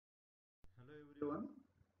Everyone,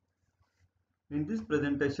 in this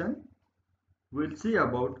presentation, we'll see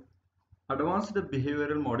about advanced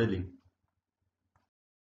behavioral modeling.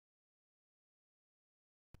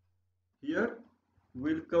 Here,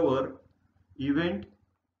 we'll cover event,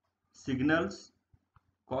 signals,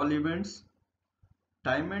 call events,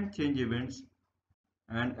 time and change events,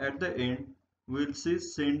 and at the end, we'll see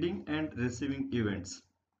sending and receiving events.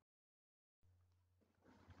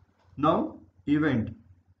 Now, event.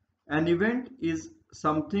 An event is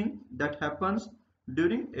something that happens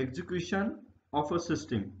during execution of a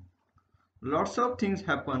system. Lots of things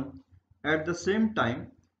happen at the same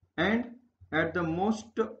time and at the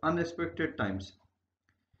most unexpected times.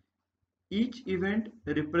 Each event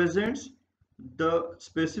represents the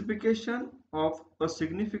specification of a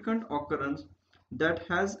significant occurrence that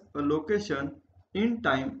has a location in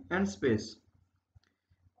time and space.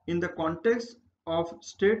 In the context of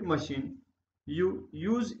state machine, you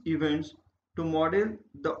use events to model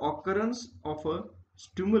the occurrence of a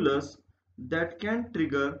stimulus that can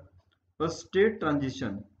trigger a state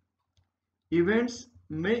transition. Events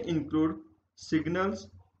may include signals,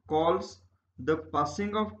 calls, the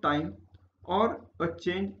passing of time, or a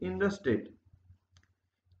change in the state.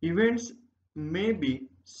 Events may be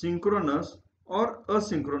synchronous or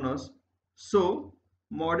asynchronous, so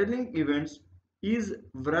modeling events is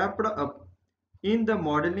wrapped up in the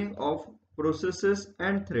modeling of processes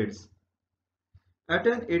and threads. At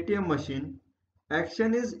an ATM machine,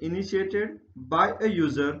 action is initiated by a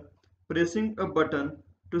user pressing a button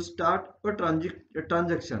to start a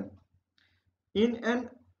transaction. In an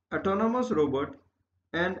autonomous robot,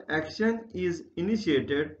 an action is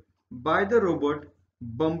initiated by the robot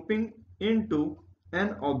bumping into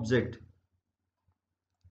an object.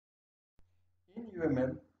 In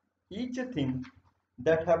UML, each thing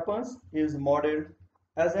that happens is modeled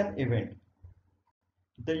as an event.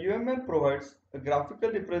 The UML provides a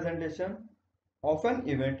graphical representation of an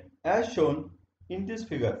event as shown in this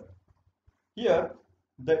figure. Here,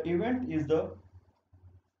 the event is the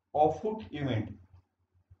off-hook event.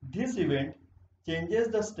 This event changes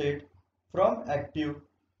the state from active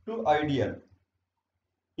to ideal.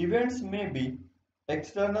 Events may be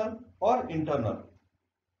external or internal.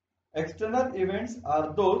 External events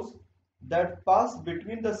are those that pass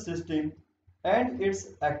between the system and its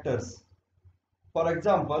actors. For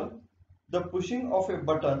example, the pushing of a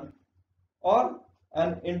button or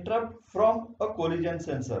an interrupt from a collision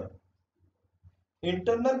sensor.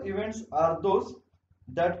 Internal events are those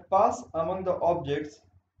that pass among the objects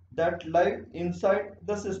that live inside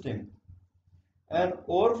the system. An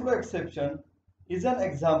overflow exception is an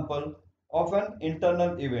example of an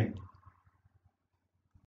internal event.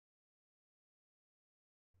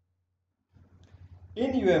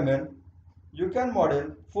 In UML, you can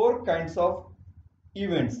model four kinds of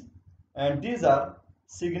events, and these are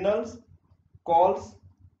signals, calls,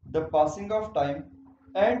 the passing of time,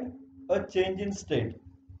 and a change in state.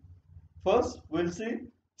 First, we'll see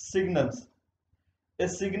signals. A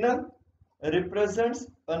signal represents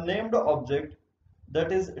a named object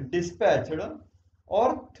that is dispatched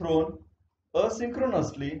or thrown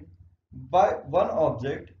asynchronously by one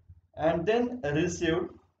object and then received,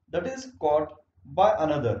 that is caught, by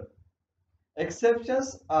another.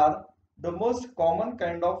 Exceptions are the most common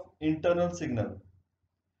kind of internal signal.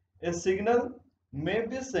 A signal may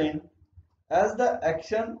be sent as the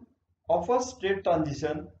action of a state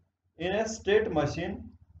transition in a state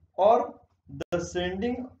machine or the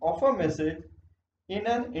sending of a message in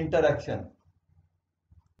an interaction.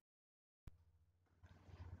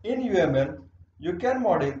 In UML, you can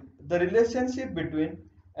model the relationship between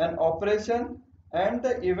an operation and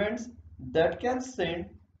the events that can send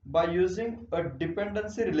by using a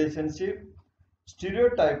dependency relationship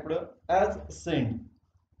stereotyped as send.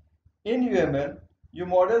 In UML, you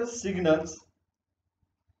model signals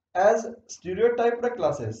as stereotyped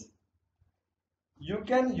classes. You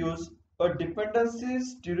can use a dependency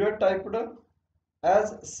stereotyped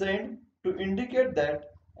as send to indicate that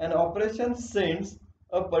an operation sends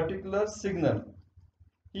a particular signal.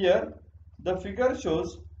 Here, the figure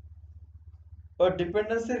shows a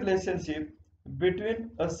dependency relationship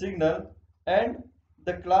between a signal and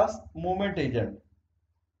the class movement agent.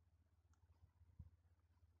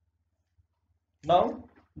 Now,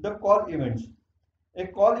 the call events. A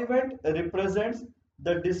call event represents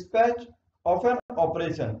the dispatch of an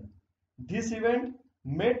operation. This event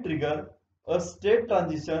may trigger a state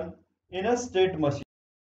transition in a state machine.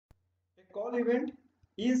 A call event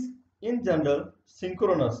is in general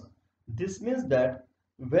synchronous. This means that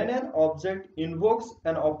when an object invokes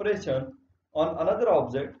an operation on another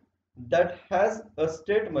object that has a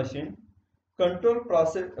state machine, control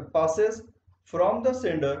passes from the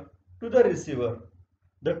sender to the receiver.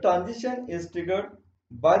 The transition is triggered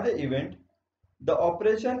by the event. The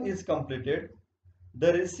operation is completed.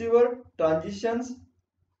 The receiver transitions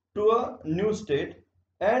to a new state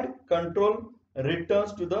and control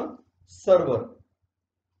returns to the server.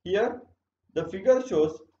 Here, the figure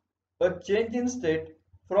shows a change in state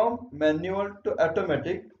from manual to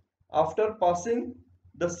automatic after passing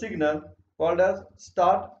the signal called as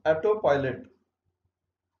start autopilot.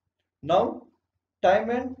 Now, time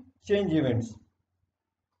and change events.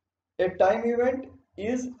 A time event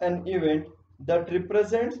is an event that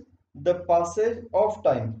represents the passage of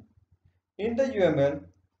time. In the UML,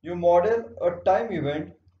 you model a time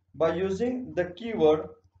event by using the keyword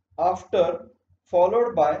after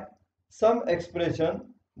followed by some expression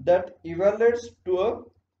that evaluates to a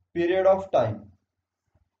period of time.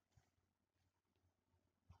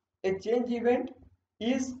 A change event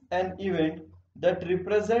is an event that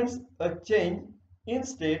represents a change in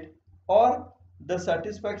state or the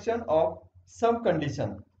satisfaction of some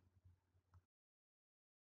condition.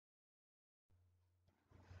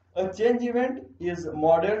 A change event is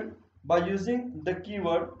modeled by using the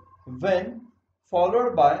keyword when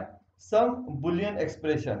followed by some Boolean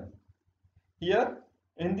expression. Here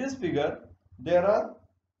in this figure there are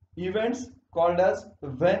events called as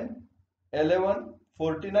when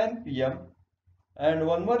 11:49 p.m. and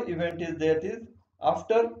one more event is that is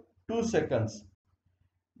after 2 seconds.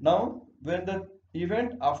 Now when the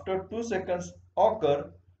event after 2 seconds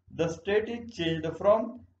occur, the state is changed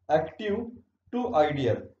from active to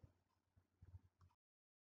ideal.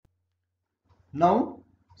 Now,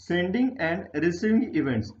 sending and receiving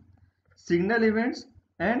events. Signal events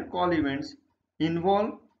and call events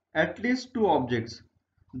involve at least two objects.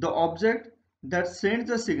 The object that sends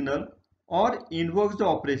the signal or invokes the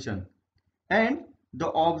operation, and the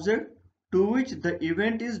object to which the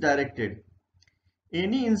event is directed.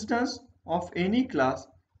 Any instance of any class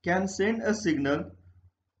can send a signal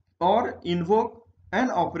or invoke an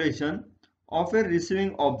operation of a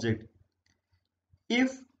receiving object.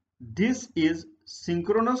 If this is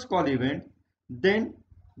synchronous call event, then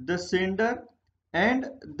the sender and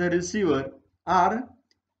the receiver are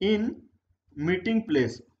in meeting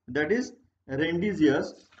place, that is rendezvous,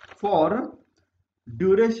 for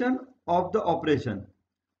duration of the operation.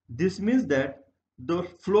 This means that the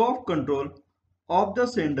flow of control of the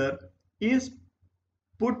sender is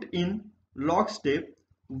put in lockstep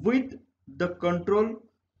with the control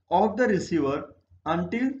of the receiver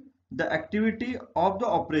until the activity of the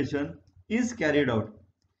operation is carried out.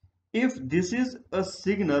 If this is a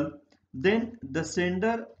signal, then the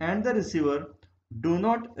sender and the receiver do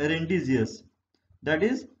not rendezvous. That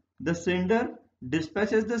is, the sender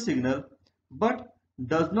dispatches the signal but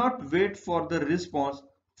does not wait for the response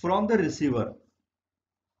from the receiver.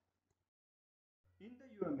 In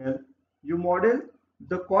the UML, you model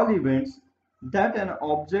the call events that an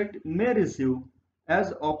object may receive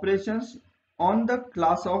as operations on the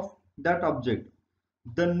class of that object.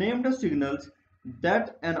 The named signals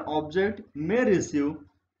that an object may receive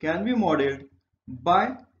can be modeled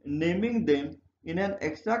by naming them in an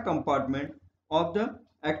extra compartment of the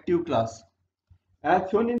active class. As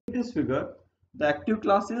shown in this figure, the active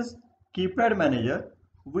class is keypad manager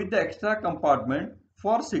with the extra compartment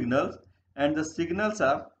for signals, and the signals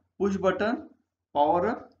are push button, power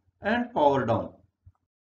up and power down.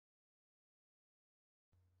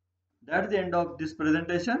 That's the end of this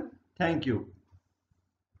presentation. Thank you.